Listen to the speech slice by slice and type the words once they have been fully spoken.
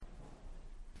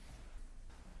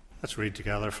Let's read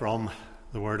together from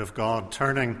the Word of God,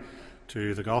 turning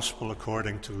to the Gospel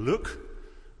according to Luke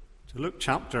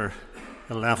chapter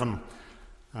 11,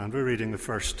 and we're reading the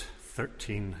first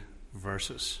 13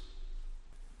 verses.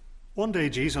 One day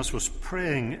Jesus was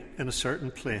praying in a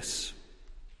certain place.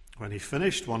 When he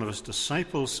finished, one of his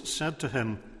disciples said to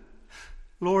him,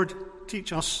 "Lord,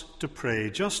 teach us to pray,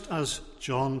 just as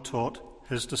John taught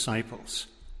his disciples."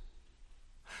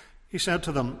 He said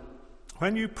to them,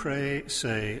 "When you pray,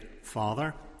 say,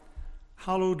 'Father,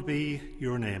 hallowed be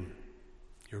your name.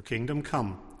 Your kingdom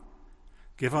come.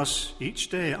 Give us each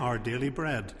day our daily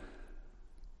bread.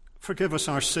 Forgive us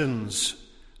our sins,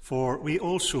 for we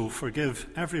also forgive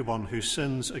everyone who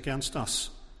sins against us.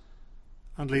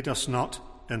 And lead us not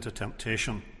into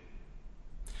temptation."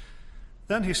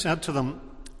 Then he said to them,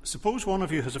 "Suppose one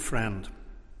of you has a friend,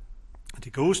 and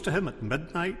he goes to him at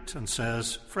midnight and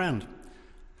says, 'Friend,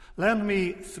 lend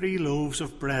me 3 loaves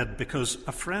of bread, because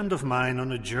a friend of mine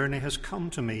on a journey has come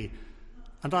to me,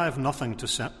 and I have nothing to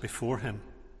set before him.'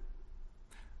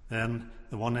 Then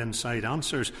the one inside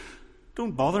answers,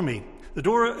 'Don't bother me. The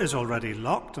door is already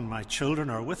locked, and my children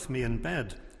are with me in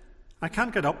bed. I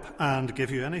can't get up and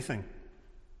give you anything.'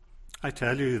 I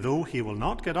tell you, though he will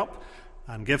not get up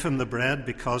and give him the bread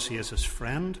because he is his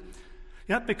friend,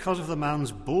 yet because of the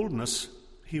man's boldness,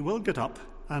 he will get up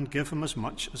and give him as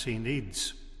much as he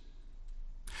needs.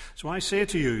 So I say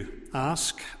to you,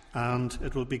 ask, and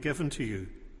it will be given to you.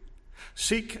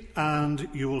 Seek, and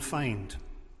you will find.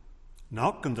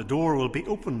 Knock, and the door will be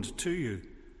opened to you.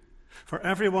 For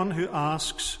everyone who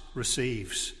asks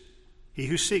receives. He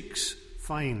who seeks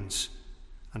finds.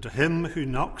 And to him who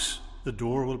knocks, the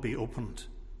door will be opened.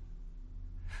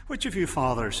 Which of you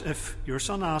fathers, if your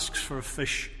son asks for a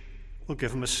fish, will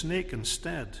give him a snake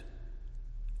instead?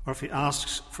 Or if he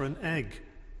asks for an egg,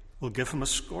 will give him a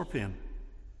scorpion?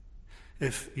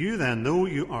 If you then, though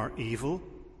you are evil,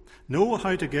 know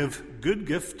how to give good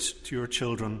gifts to your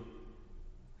children,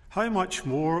 how much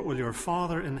more will your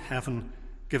Father in heaven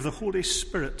give the Holy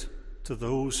Spirit to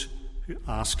those who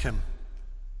ask him?"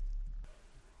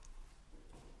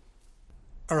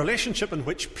 A relationship in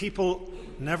which people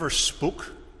never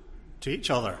spoke to each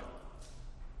other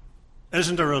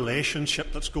isn't a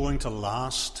relationship that's going to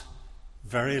last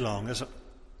very long, is it?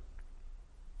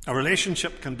 A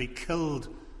relationship can be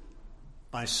killed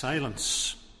by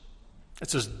silence.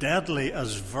 It's as deadly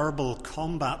as verbal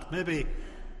combat, maybe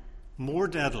more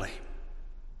deadly.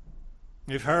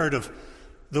 You've heard of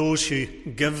those who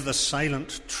give the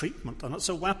silent treatment, and it's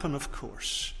a weapon, of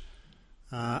course,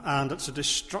 and it's a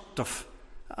destructive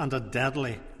and a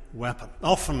deadly weapon.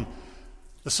 Often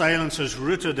the silence is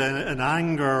rooted in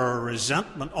anger or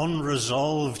resentment,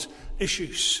 unresolved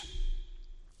issues,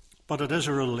 but it is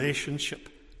a relationship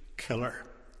killer.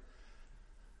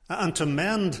 And to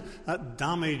mend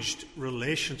damaged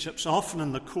relationships, often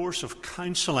in the course of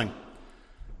counselling,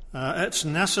 it's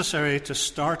necessary to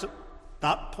start at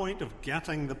that point of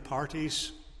getting the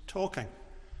parties talking,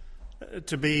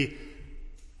 to be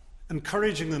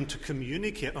encouraging them to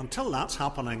communicate. Until that's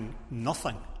happening,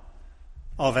 nothing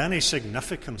of any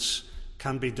significance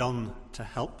can be done to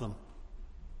help them.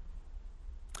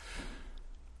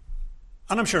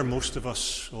 And I'm sure most of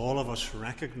us, all of us,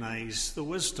 recognise the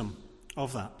wisdom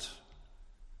of that,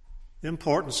 the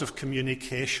importance of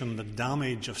communication, the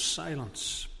damage of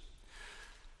silence.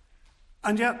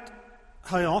 And yet,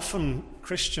 how often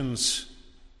Christians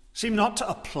seem not to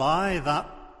apply that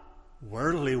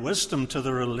worldly wisdom to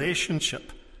the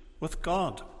relationship with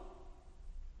God.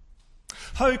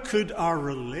 How could our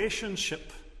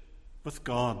relationship with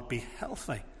God be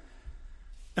healthy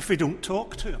if we don't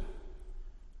talk to him,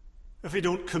 if we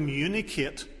don't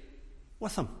communicate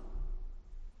with him?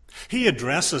 He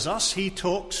addresses us, he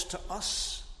talks to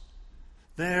us.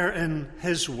 There in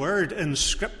his word, in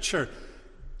Scripture,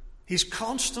 he's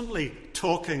constantly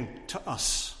talking to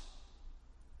us.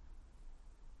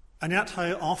 And yet,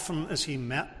 how often is he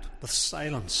met with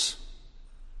silence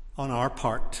on our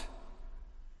part?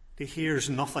 He hears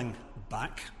nothing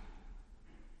back.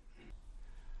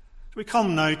 We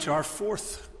come now to our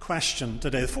fourth question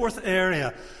today, the fourth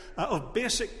area of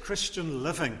basic Christian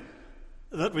living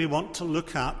that we want to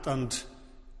look at and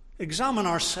examine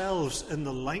ourselves in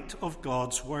the light of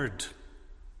God's Word.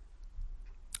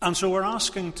 And so we're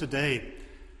asking today,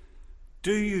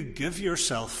 do you give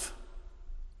yourself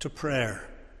to prayer?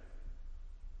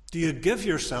 Do you give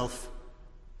yourself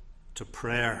to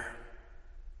prayer?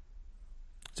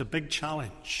 It's a big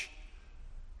challenge.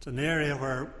 It's an area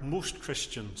where most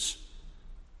Christians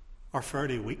are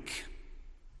fairly weak.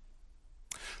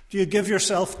 Do you give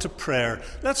yourself to prayer?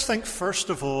 Let's think first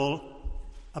of all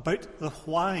about the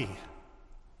why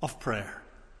of prayer.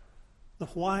 The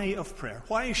why of prayer.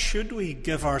 Why should we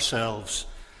give ourselves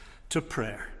to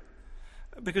prayer?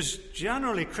 Because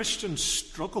generally Christians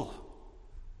struggle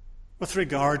with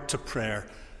regard to prayer.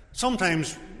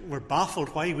 Sometimes we're baffled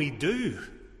why we do.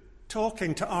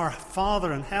 Talking to our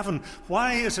Father in heaven,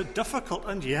 why is it difficult?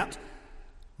 And yet,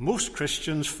 most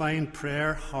Christians find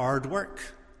prayer hard work.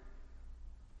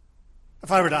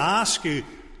 If I were to ask you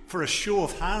for a show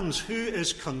of hands, who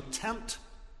is content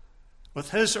with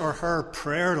his or her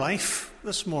prayer life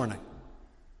this morning?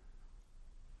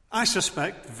 I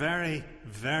suspect very,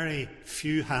 very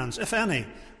few hands, if any,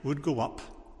 would go up.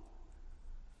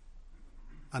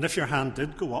 And if your hand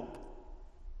did go up,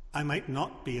 I might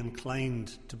not be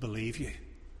inclined to believe you.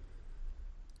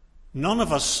 None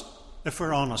of us, if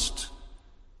we're honest,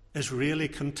 is really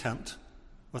content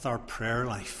with our prayer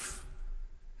life.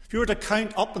 If you were to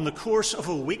count up in the course of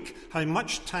a week how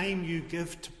much time you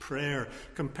give to prayer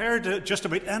compared to just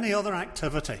about any other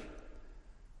activity,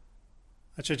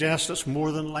 I'd suggest it's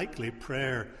more than likely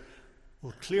prayer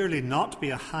will clearly not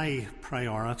be a high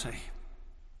priority.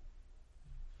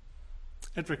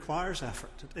 It requires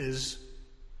effort. It is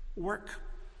work.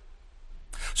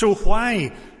 So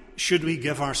why should we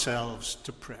give ourselves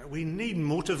to prayer? We need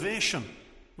motivation.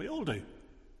 We all do.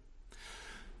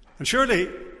 And surely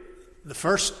the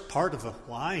first part of the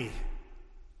why,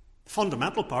 the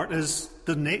fundamental part, is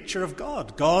the nature of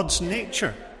God, God's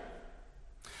nature.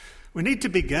 We need to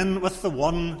begin with the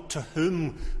one to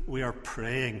whom we are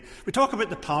praying. We talk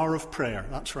about the power of prayer,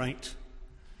 that's right.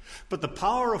 But the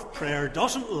power of prayer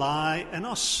doesn't lie in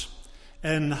us,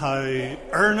 in how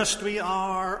earnest we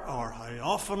are, or how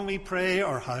often we pray,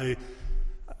 or how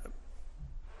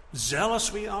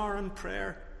zealous we are in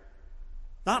prayer.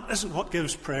 That isn't what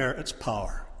gives prayer its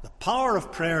power. The power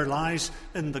of prayer lies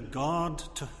in the God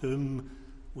to whom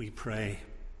we pray.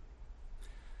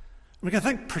 We can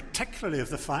think particularly of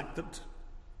the fact that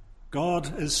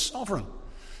God is sovereign.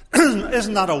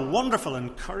 Isn't that a wonderful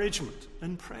encouragement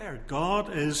in prayer?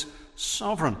 God is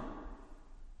sovereign.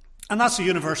 And that's the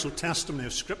universal testimony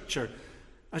of Scripture,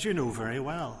 as you know very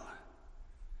well.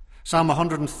 Psalm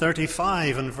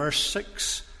 135 and verse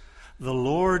 6, "The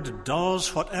Lord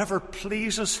does whatever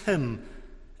pleases him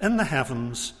in the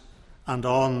heavens and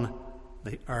on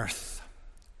the earth."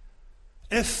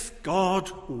 If God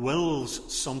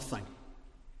wills something,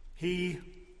 he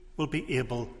will be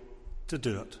able to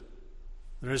do it.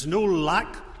 There is no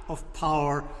lack of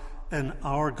power in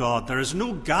our God. There is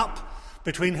no gap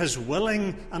between his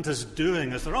willing and his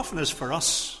doing, as there often is for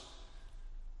us.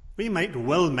 We might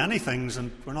will many things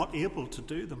and we're not able to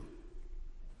do them.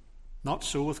 Not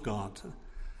so with God.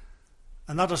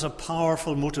 And that is a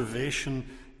powerful motivation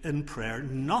in prayer.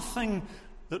 Nothing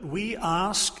that we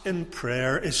ask in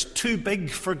prayer is too big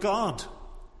for God.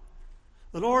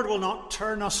 The Lord will not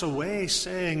turn us away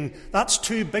saying, "That's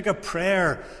too big a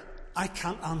prayer. I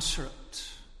can't answer it."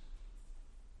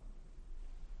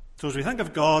 So as we think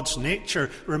of God's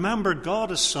nature, remember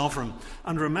God is sovereign,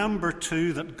 and remember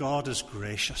too that God is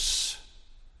gracious.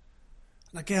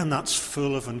 And again, that's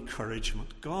full of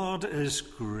encouragement. God is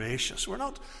gracious. We're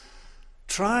not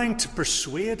trying to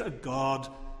persuade a God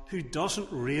who doesn't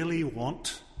really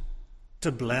want to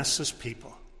bless his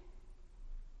people.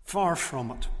 Far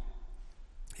from it.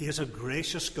 He is a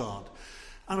gracious God.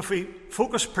 And if we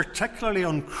focus particularly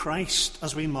on Christ,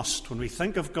 as we must when we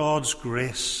think of God's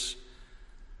grace,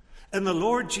 in the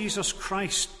Lord Jesus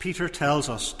Christ, Peter tells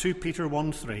us, 2 Peter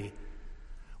 1:3,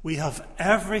 we have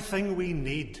everything we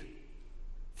need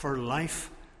for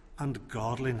life and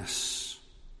godliness.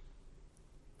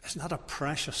 Isn't that a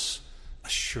precious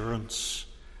assurance?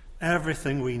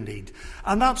 Everything we need.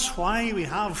 And that's why we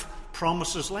have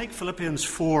promises like Philippians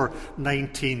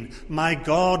 4:19. My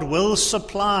God will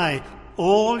supply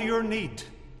all your need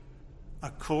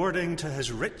according to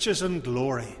his riches and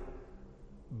glory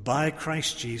by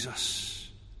Christ Jesus.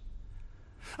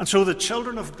 And so the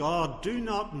children of God do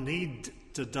not need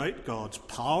to doubt God's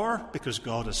power because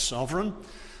God is sovereign,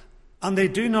 and they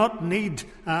do not need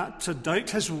to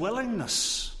doubt his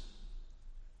willingness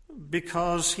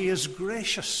because he is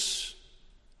gracious.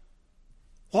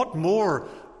 What more,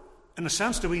 in a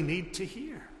sense, do we need to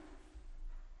hear?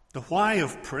 The why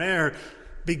of prayer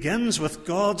begins with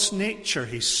God's nature.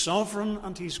 He's sovereign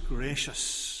and he's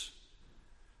gracious.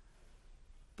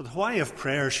 But the why of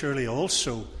prayer surely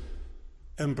also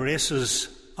embraces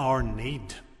our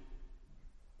need.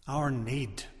 Our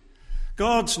need.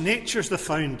 God's nature is the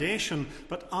foundation,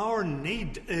 but our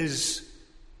need is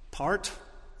part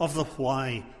of the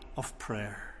why of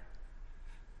prayer.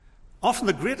 Often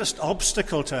the greatest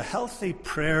obstacle to a healthy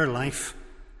prayer life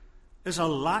is a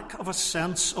lack of a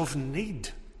sense of need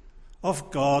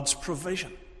of God's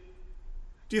provision.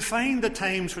 Do you find the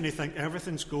times when you think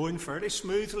everything's going fairly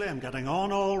smoothly, I'm getting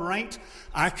on all right,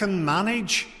 I can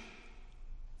manage?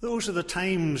 Those are the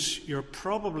times you're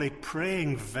probably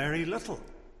praying very little,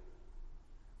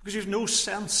 because you've no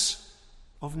sense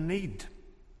of need.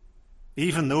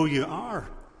 Even though you are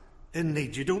in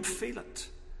need, you don't feel it.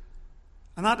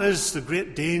 And that is the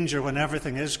great danger when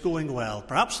everything is going well.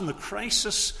 Perhaps in the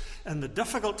crisis, in the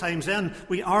difficult times, then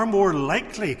we are more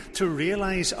likely to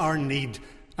realize our need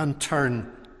and turn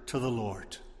to the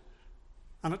Lord.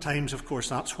 And at times, of course,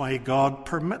 that's why God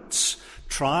permits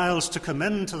trials to come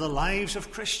into the lives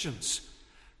of Christians,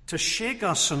 to shake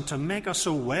us and to make us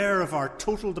aware of our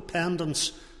total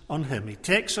dependence on Him. He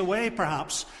takes away,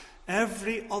 perhaps,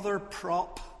 every other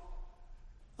prop,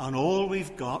 and all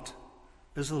we've got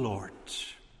is the Lord.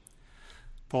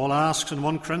 Paul asks in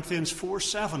 1 Corinthians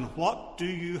 4:7, what do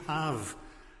you have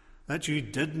that you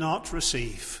did not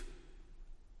receive?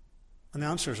 And the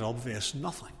answer is obvious: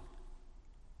 nothing.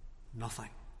 Nothing.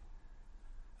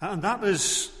 And that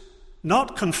is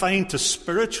not confined to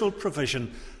spiritual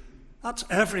provision. That's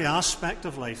every aspect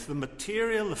of life, the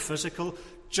material, the physical,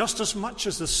 just as much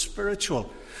as the spiritual.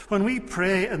 When we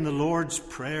pray in the Lord's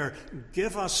Prayer,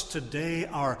 give us today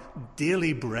our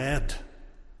daily bread.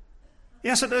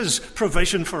 Yes, it is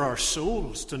provision for our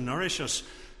souls to nourish us,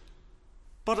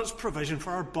 but it's provision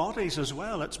for our bodies as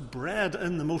well. It's bread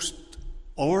in the most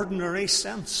ordinary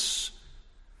sense.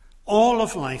 All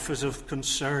of life is of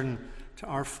concern to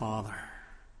our Father.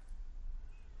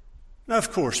 Now,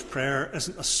 of course, prayer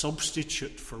isn't a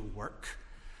substitute for work.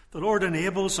 The Lord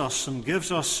enables us and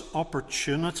gives us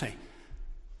opportunity.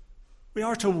 We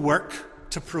are to work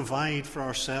to provide for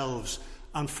ourselves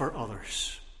and for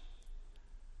others.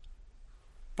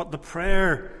 But the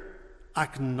prayer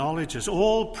acknowledges,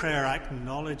 all prayer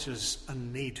acknowledges a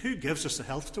need. Who gives us the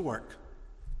health to work?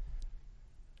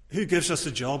 Who gives us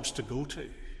the jobs to go to?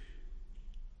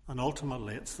 And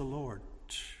ultimately, it's the Lord.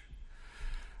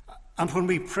 And when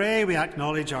we pray, we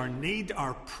acknowledge our need,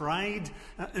 our pride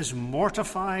is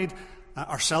mortified,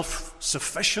 our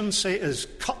self-sufficiency is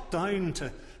cut down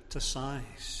to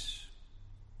size.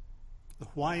 The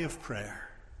why of prayer: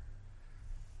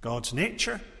 God's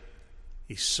nature,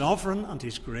 He's sovereign and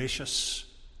He's gracious,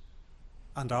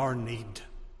 and our need.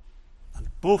 And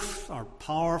both are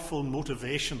powerful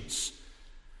motivations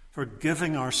for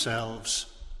giving ourselves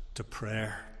to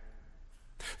prayer.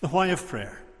 The why of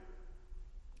prayer.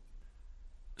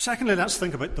 Secondly, let's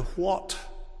think about the what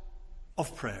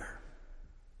of prayer.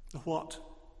 The what.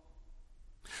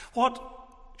 What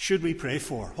should we pray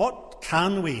for? What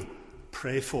can we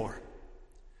pray for?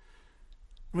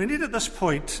 We need at this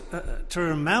point to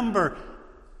remember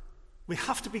we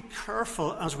have to be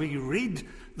careful as we read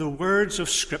the words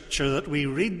of Scripture that we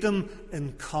read them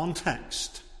in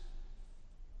context.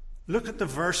 Look at the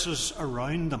verses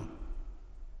around them,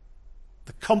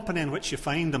 the company in which you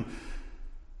find them,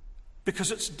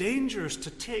 because it's dangerous to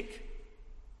take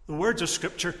the words of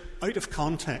Scripture out of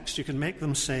context. You can make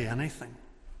them say anything.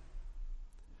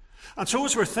 And so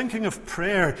as we're thinking of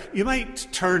prayer, you might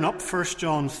turn up 1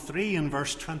 John 3 and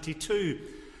verse 22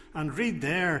 and read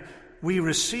there, we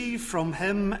receive from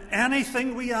Him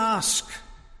anything we ask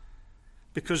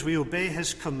because we obey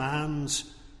His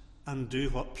commands and do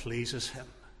what pleases Him.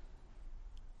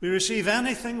 We receive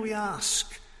anything we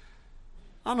ask.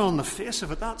 And on the face of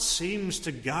it, that seems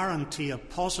to guarantee a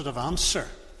positive answer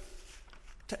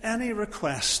to any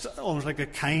request, almost like a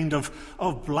kind of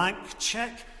blank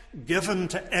check given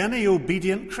to any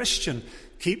obedient Christian.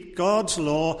 Keep God's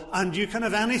law, and you can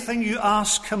have anything you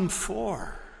ask Him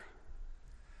for.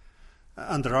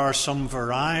 And there are some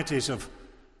varieties of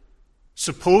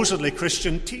supposedly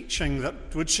Christian teaching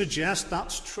that would suggest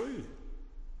that's true.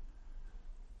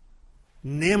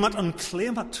 Name it and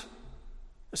claim it.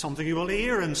 Something you will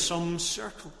hear in some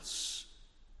circles.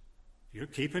 You're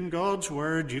keeping God's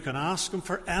word. You can ask Him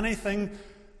for anything,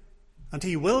 and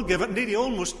He will give it. Indeed, He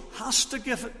almost has to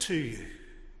give it to you.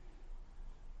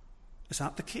 Is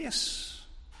that the case?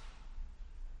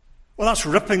 Well, that's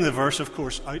ripping the verse, of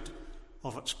course, out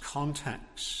of its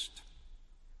context.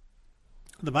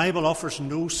 The Bible offers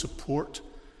no support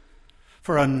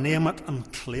for a name it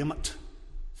and claim it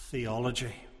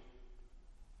theology.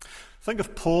 Think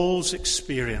of Paul's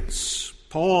experience.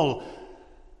 Paul,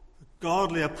 a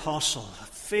godly apostle, a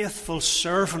faithful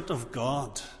servant of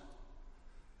God,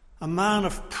 a man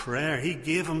of prayer. He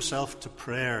gave himself to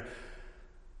prayer.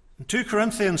 In 2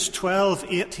 Corinthians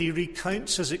 12:8, he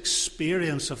recounts his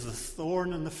experience of the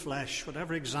thorn in the flesh,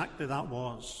 whatever exactly that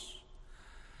was.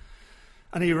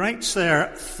 And he writes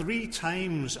there, 3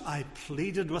 times I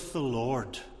pleaded with the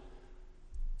Lord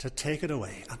to take it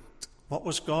away. And what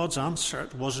was God's answer?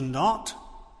 It was not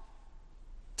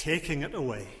taking it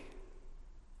away.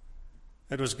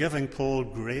 It was giving Paul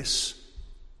grace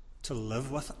to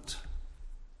live with it.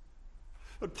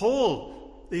 But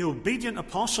Paul, the obedient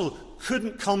apostle,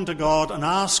 couldn't come to God and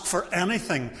ask for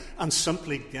anything and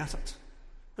simply get it.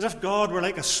 As if God were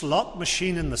like a slot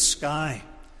machine in the sky,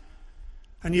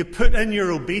 and you put in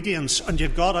your obedience and you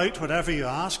got out whatever you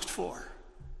asked for.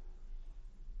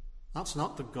 That's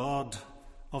not the God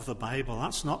of the Bible.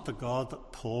 That's not the God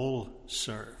that Paul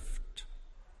served.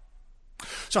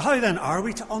 So how then are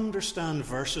we to understand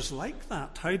verses like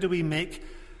that? How do we make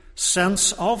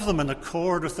sense of them in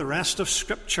accord with the rest of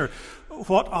Scripture?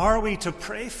 What are we to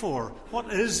pray for?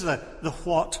 What is the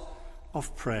what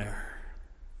of prayer?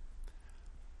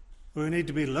 We need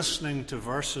to be listening to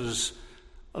verses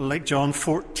like John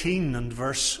 14 and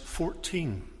verse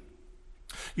 14.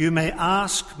 You may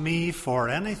ask me for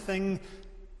anything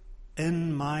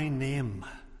in my name,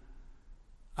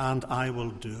 and I will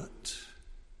do it.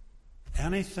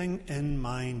 Anything in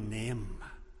my name.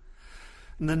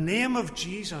 And the name of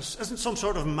Jesus isn't some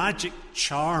sort of magic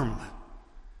charm.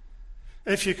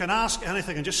 If you can ask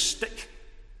anything and just stick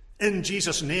in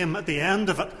Jesus' name at the end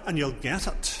of it and you'll get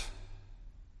it.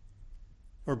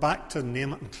 We're back to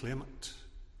name it and claim it.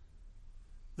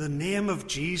 The name of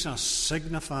Jesus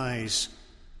signifies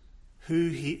who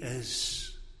he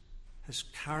is, his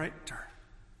character,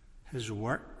 his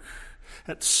work.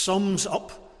 It sums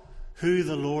up who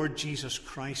the Lord Jesus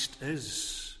Christ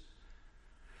is.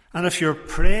 And if you're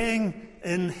praying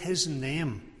in his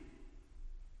name,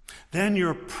 then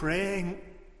you're praying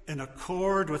in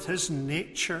accord with his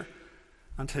nature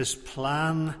and his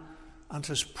plan and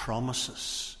his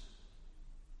promises.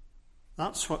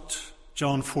 That's what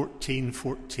John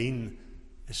 14:14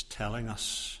 is telling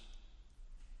us.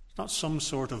 It's not some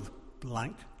sort of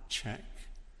blank check.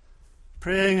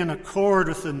 Praying in accord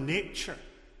with the nature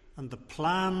and the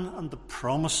plan and the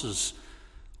promises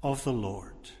of the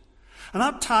Lord. And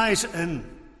that ties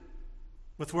in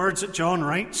with words that John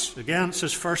writes. Again, it's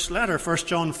his first letter, 1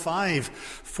 John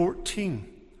 5:14.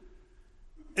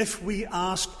 If we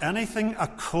ask anything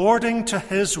according to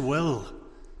his will,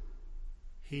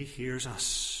 he hears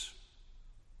us.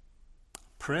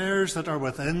 Prayers that are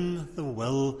within the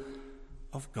will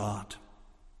of God.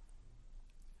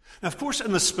 Now, of course,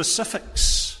 in the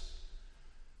specifics,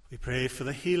 we pray for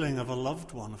the healing of a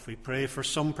loved one. If we pray for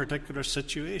some particular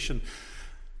situation,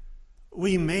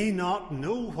 we may not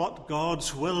know what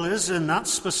God's will is in that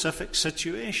specific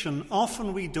situation.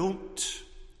 Often we don't.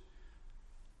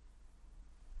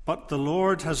 But the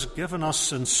Lord has given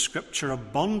us in Scripture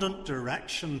abundant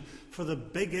direction for the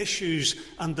big issues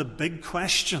and the big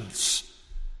questions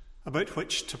about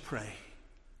which to pray.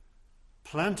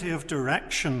 Plenty of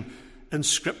direction in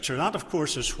Scripture. That, of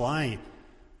course, is why,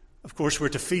 of course, we're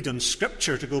to feed on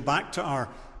Scripture, to go back to our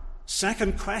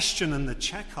second question in the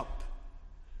checkup.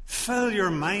 Fill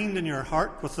your mind and your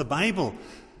heart with the Bible,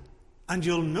 and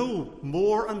you'll know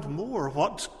more and more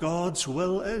what God's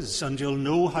will is, and you'll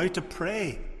know how to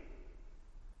pray.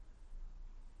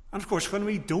 And of course, when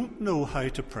we don't know how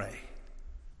to pray,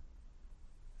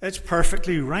 it's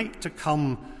perfectly right to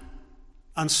come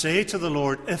and say to the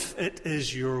Lord, if it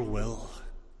is your will.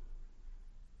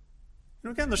 You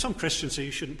know, again, there's some Christians say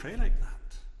you shouldn't pray like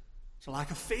that. It's a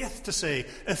lack of faith to say,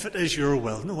 if it is your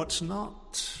will. No, it's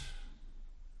not.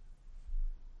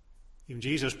 Even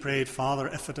Jesus prayed, Father,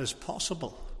 if it is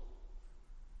possible,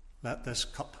 let this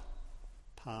cup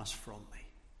pass from me.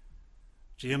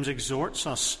 James exhorts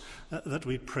us that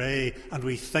we pray and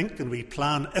we think and we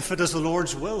plan, if it is the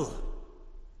Lord's will,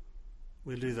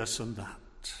 we'll do this and that.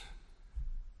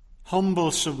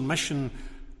 Humble submission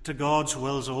to God's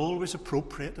will is always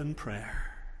appropriate in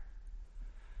prayer.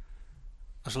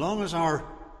 As long as our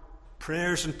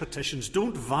prayers and petitions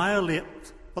don't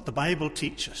violate what the Bible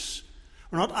teaches,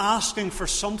 we're not asking for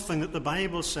something that the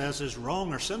Bible says is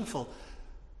wrong or sinful,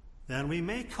 then we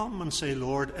may come and say,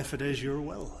 Lord, if it is your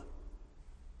will,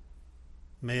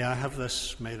 may I have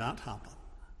this, may that happen.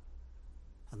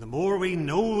 And the more we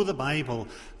know the Bible,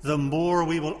 the more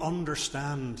we will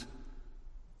understand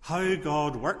how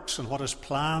God works and what his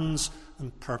plans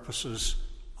and purposes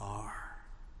are.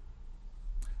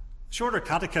 The Shorter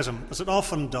Catechism, as it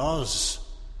often does,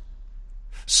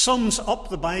 sums up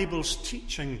the Bible's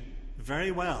teaching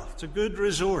very well. It's a good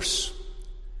resource.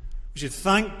 We should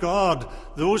thank God,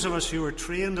 those of us who are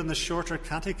trained in the Shorter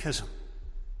Catechism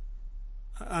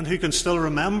and who can still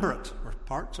remember it, or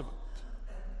parts of it.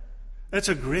 It's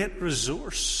a great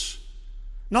resource.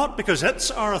 Not because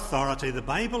it's our authority, the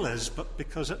Bible is, but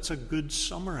because it's a good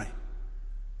summary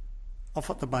of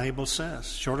what the Bible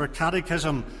says. Shorter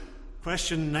Catechism,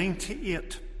 question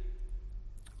 98.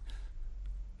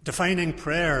 Defining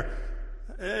prayer,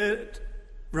 it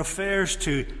refers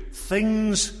to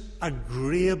things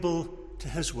agreeable to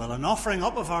his will, an offering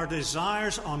up of our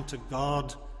desires unto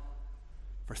God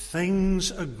for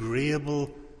things agreeable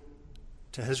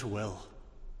to his will.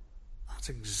 That's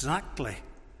exactly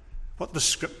what the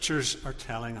Scriptures are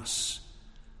telling us.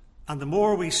 And the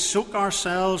more we soak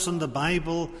ourselves in the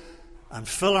Bible and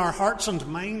fill our hearts and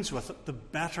minds with it, the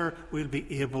better we'll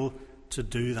be able to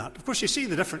do that. Of course, you see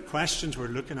the different questions we're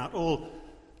looking at all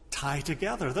tie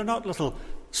together. They're not little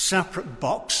separate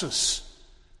boxes.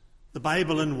 The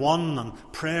Bible in one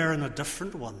and prayer in a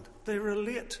different one. They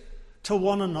relate to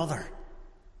one another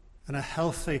in a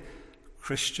healthy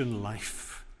Christian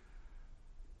life.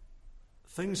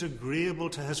 Things agreeable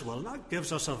to his will. That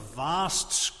gives us a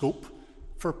vast scope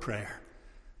for prayer.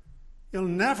 You'll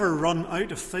never run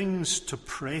out of things to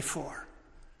pray for.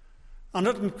 And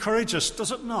it encourages us,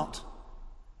 does it not,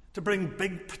 to bring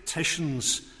big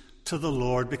petitions to the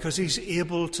Lord because he's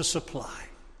able to supply.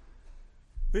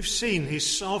 We've seen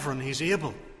he's sovereign, he's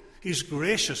able, he's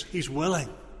gracious, he's willing.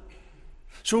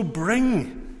 So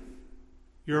bring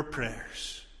your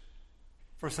prayers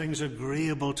for things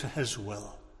agreeable to his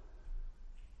will.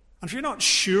 And if you're not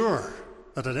sure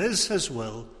that it is his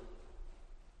will,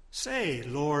 say,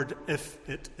 Lord, if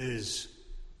it is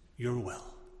your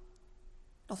will.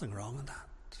 Nothing wrong in that.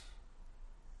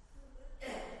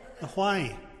 The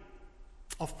why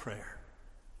of prayer.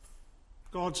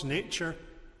 God's nature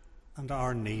and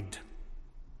our need.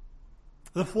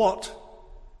 The what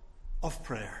of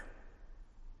prayer.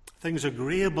 Things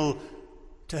agreeable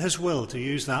to his will, to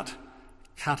use that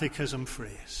catechism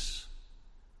phrase.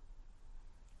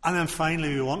 And then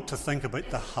finally we want to think about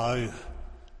the how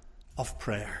of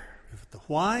prayer. We've got the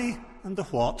why and the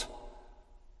what.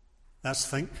 Let's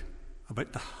think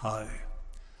about the how.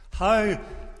 How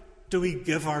do we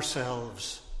give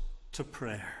ourselves to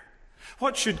prayer?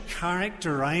 What should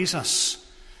characterize us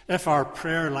if our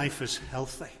prayer life is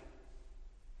healthy?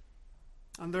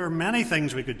 And there are many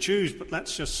things we could choose, but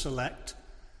let's just select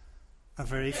a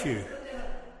very few.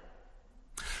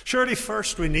 Surely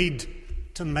first we need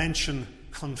to mention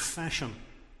confession.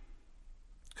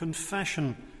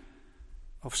 Confession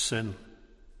of sin.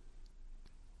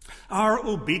 Our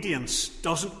obedience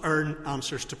doesn't earn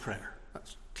answers to prayer.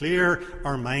 Let's clear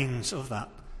our minds of that.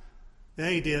 The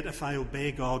idea that if I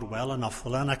obey God well enough,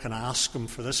 well then I can ask him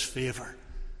for this favour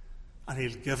and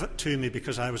he'll give it to me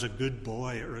because I was a good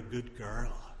boy or a good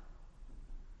girl.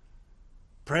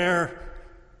 Prayer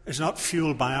is not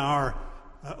fueled by our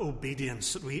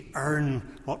obedience, that we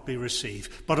earn what we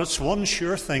receive. But it's one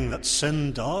sure thing that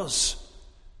sin does.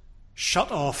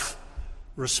 Shut off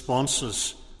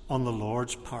responses on the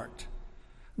Lord's part.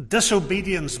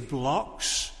 Disobedience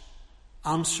blocks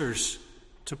answers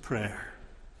to prayer.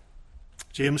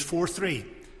 James 4:3.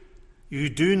 You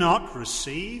do not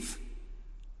receive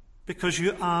because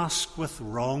you ask with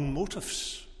wrong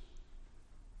motives.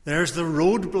 There's the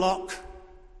roadblock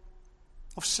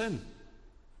of sin.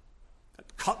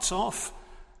 It cuts off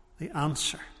the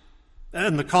answer.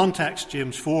 In the context,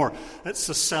 James 4, it's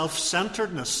the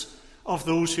self-centeredness of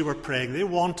those who were praying. They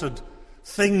wanted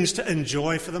things to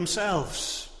enjoy for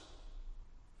themselves.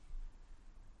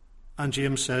 And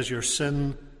James says your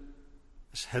sin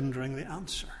is hindering the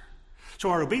answer. So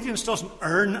our obedience doesn't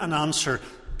earn an answer,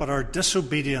 but our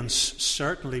disobedience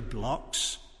certainly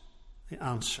blocks the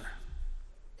answer.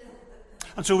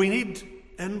 And so we need,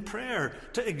 in prayer,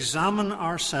 to examine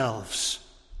ourselves,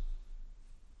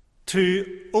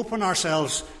 to open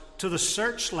ourselves to the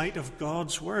searchlight of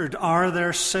God's Word. Are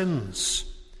there sins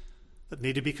that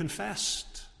need to be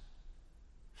confessed?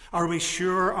 Are we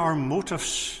sure our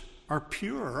motives are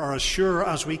pure, or as sure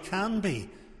as we can be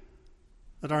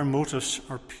that our motives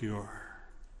are pure?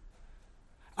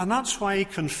 And that's why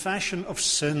confession of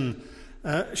sin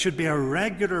should be a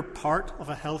regular part of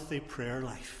a healthy prayer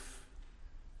life.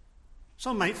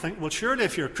 Some might think, well, surely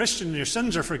if you're a Christian and your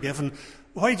sins are forgiven,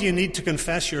 why do you need to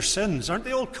confess your sins? Aren't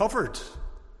they all covered?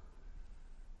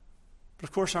 But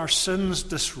of course, our sins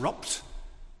disrupt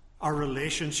our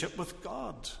relationship with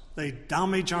God. They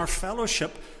damage our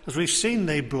fellowship. As we've seen,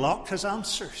 they block his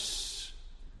answers.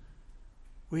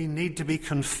 We need to be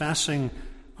confessing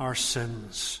our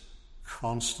sins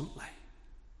constantly.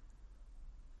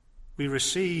 We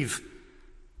receive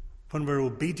when we're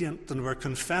obedient and we're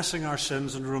confessing our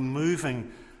sins and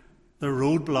removing the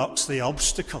roadblocks, the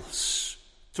obstacles.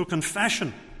 So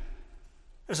confession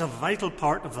is a vital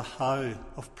part of the how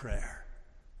of prayer.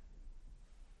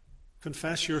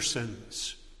 Confess your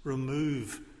sins.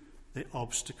 Remove the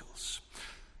obstacles.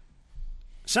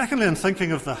 Secondly, in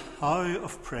thinking of the how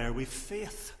of prayer, we've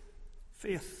faith.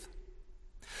 Faith.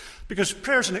 Because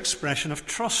prayer is an expression of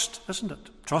trust, isn't it?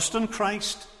 Trust in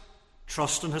Christ,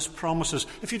 trust in his promises.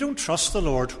 If you don't trust the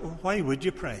Lord, why would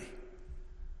you pray?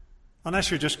 Unless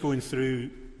you're just going through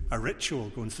a ritual,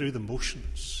 going through the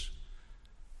motions.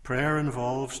 Prayer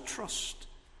involves trust.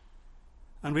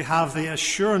 And we have the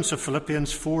assurance of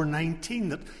Philippians 4:19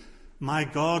 that my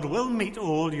God will meet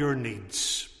all your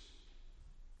needs.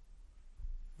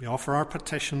 We offer our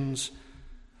petitions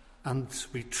and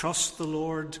we trust the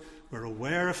Lord. We're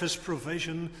aware of his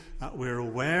provision, that we're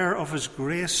aware of his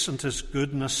grace and his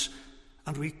goodness,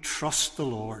 and we trust the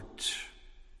Lord.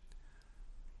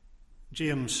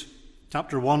 James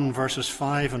chapter 1, verses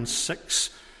 5 and 6.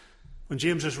 When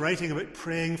James is writing about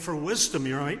praying for wisdom,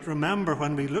 you might remember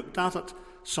when we looked at it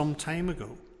some time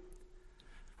ago.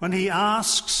 When he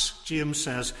asks, James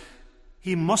says,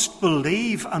 he must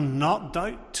believe and not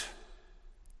doubt.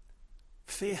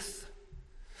 Faith.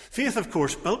 Faith, of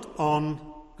course, built on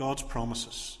God's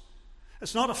promises.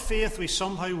 It's not a faith we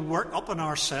somehow work up in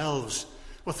ourselves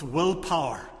with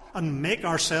willpower and make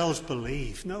ourselves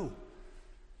believe. No.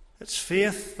 It's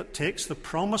faith that takes the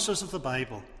promises of the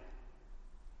Bible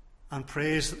and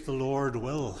prays that the Lord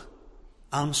will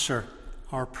answer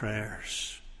our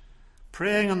prayers.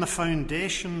 Praying on the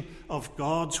foundation of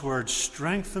God's word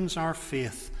strengthens our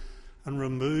faith and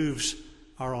removes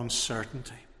our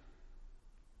uncertainty.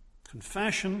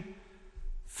 Confession,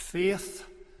 faith,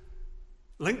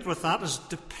 linked with that is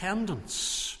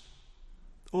dependence.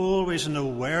 Always an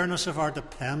awareness of our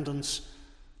dependence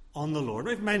on the Lord.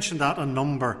 We've mentioned that a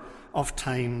number of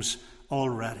times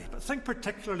already. But think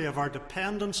particularly of our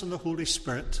dependence on the Holy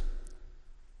Spirit.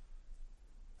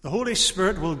 The Holy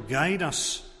Spirit will guide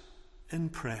us in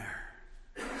prayer.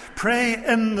 Pray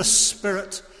in the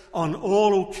Spirit on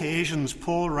all occasions,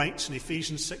 Paul writes in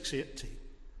Ephesians 6:18.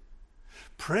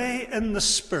 Pray in the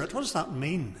Spirit. What does that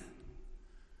mean?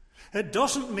 It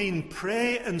doesn't mean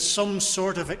pray in some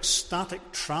sort of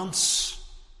ecstatic trance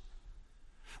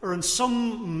or in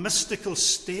some mystical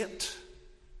state.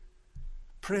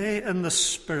 Pray in the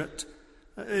Spirit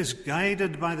is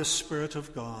guided by the Spirit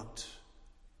of God,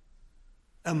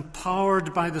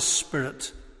 empowered by the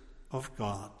Spirit of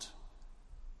God.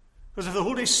 Because if the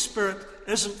Holy Spirit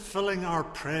isn't filling our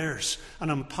prayers and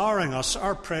empowering us,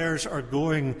 our prayers are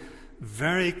going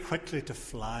very quickly to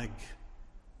flag.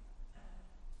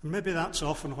 And maybe that's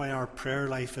often why our prayer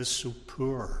life is so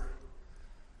poor.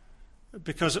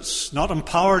 Because it's not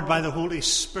empowered by the Holy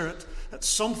Spirit. It's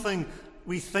something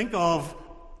we think of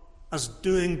as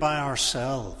doing by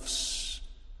ourselves.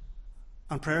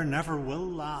 And prayer never will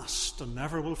last and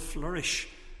never will flourish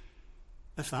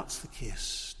if that's the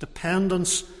case.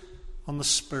 Dependence on the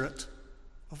Spirit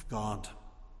of God.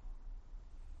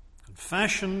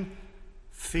 Confession,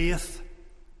 faith,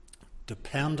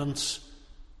 dependence,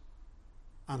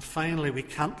 and finally we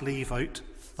can't leave out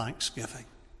thanksgiving.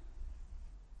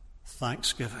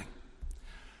 Thanksgiving.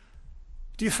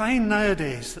 Do you find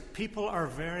nowadays that people are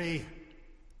very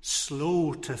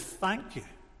slow to thank you?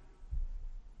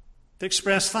 To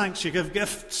express thanks, you give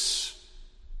gifts,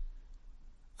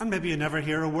 and maybe you never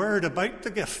hear a word about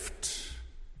the gift.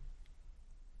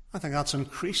 I think that's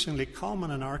increasingly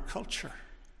common in our culture.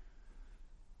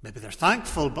 Maybe they're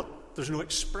thankful, but there's no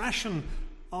expression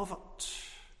of it.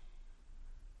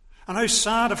 And how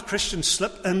sad if Christians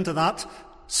slip into that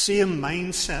same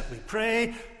mindset. We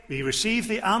pray, we receive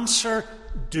the answer.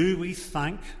 Do we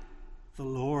thank the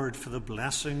Lord for the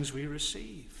blessings we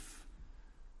receive?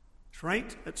 It's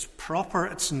right, it's proper,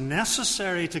 it's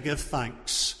necessary to give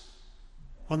thanks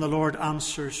when the Lord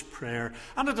answers prayer.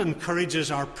 And it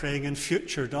encourages our praying in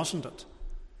future, doesn't it?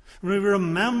 When we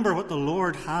remember what the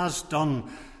Lord has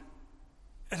done,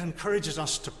 it encourages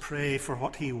us to pray for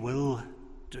what he will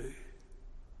do.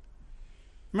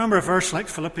 Remember a verse like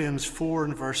Philippians 4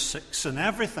 and verse 6. In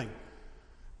everything,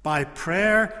 by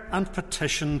prayer and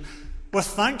petition, with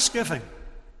thanksgiving,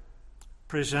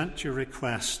 present your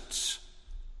requests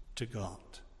to God.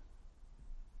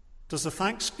 Does the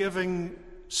thanksgiving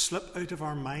slip out of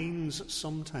our minds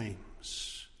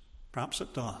sometimes? Perhaps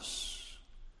it does.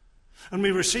 And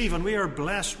we receive, and we are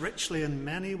blessed richly in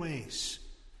many ways.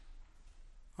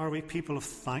 Are we people of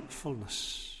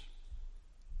thankfulness?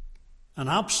 An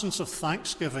absence of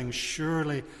thanksgiving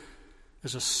surely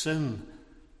is a sin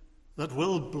that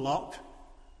will block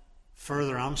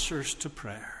further answers to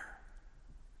prayer.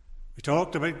 We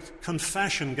talked about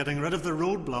confession, getting rid of the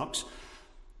roadblocks.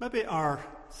 Maybe our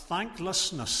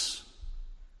thanklessness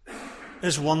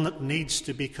is one that needs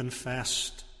to be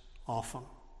confessed often.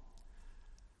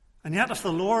 And yet, if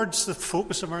the Lord's the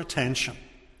focus of our attention,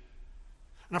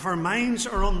 and if our minds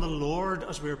are on the Lord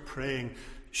as we're praying,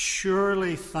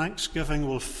 surely thanksgiving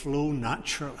will flow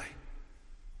naturally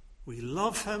We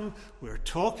love him, we're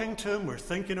talking to him, we're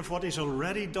thinking of what he's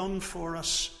already done for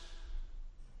us,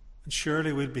 and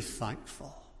surely we'll be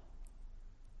thankful.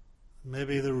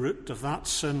 Maybe the root of that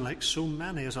sin, like so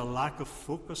many, is a lack of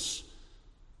focus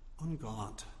on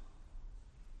God,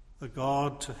 the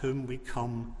God to whom we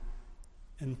come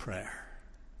in prayer.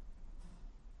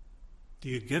 Do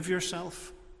you give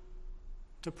yourself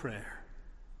to prayer?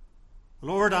 The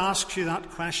Lord asks you that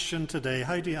question today.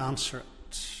 How do you answer it?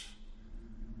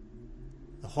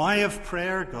 The why of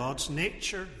prayer, God's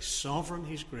nature, he's sovereign,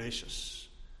 he's gracious.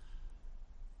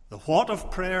 The what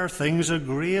of prayer, things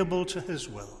agreeable to his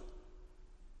will.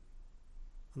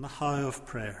 And the how of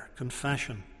prayer,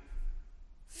 confession,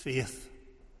 faith,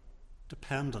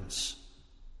 dependence,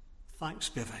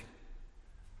 thanksgiving.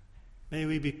 May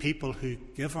we be people who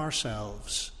give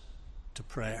ourselves to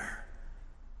prayer,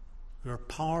 who are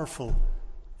powerful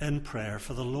in prayer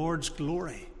for the Lord's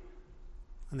glory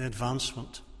and the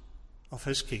advancement of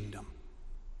his kingdom.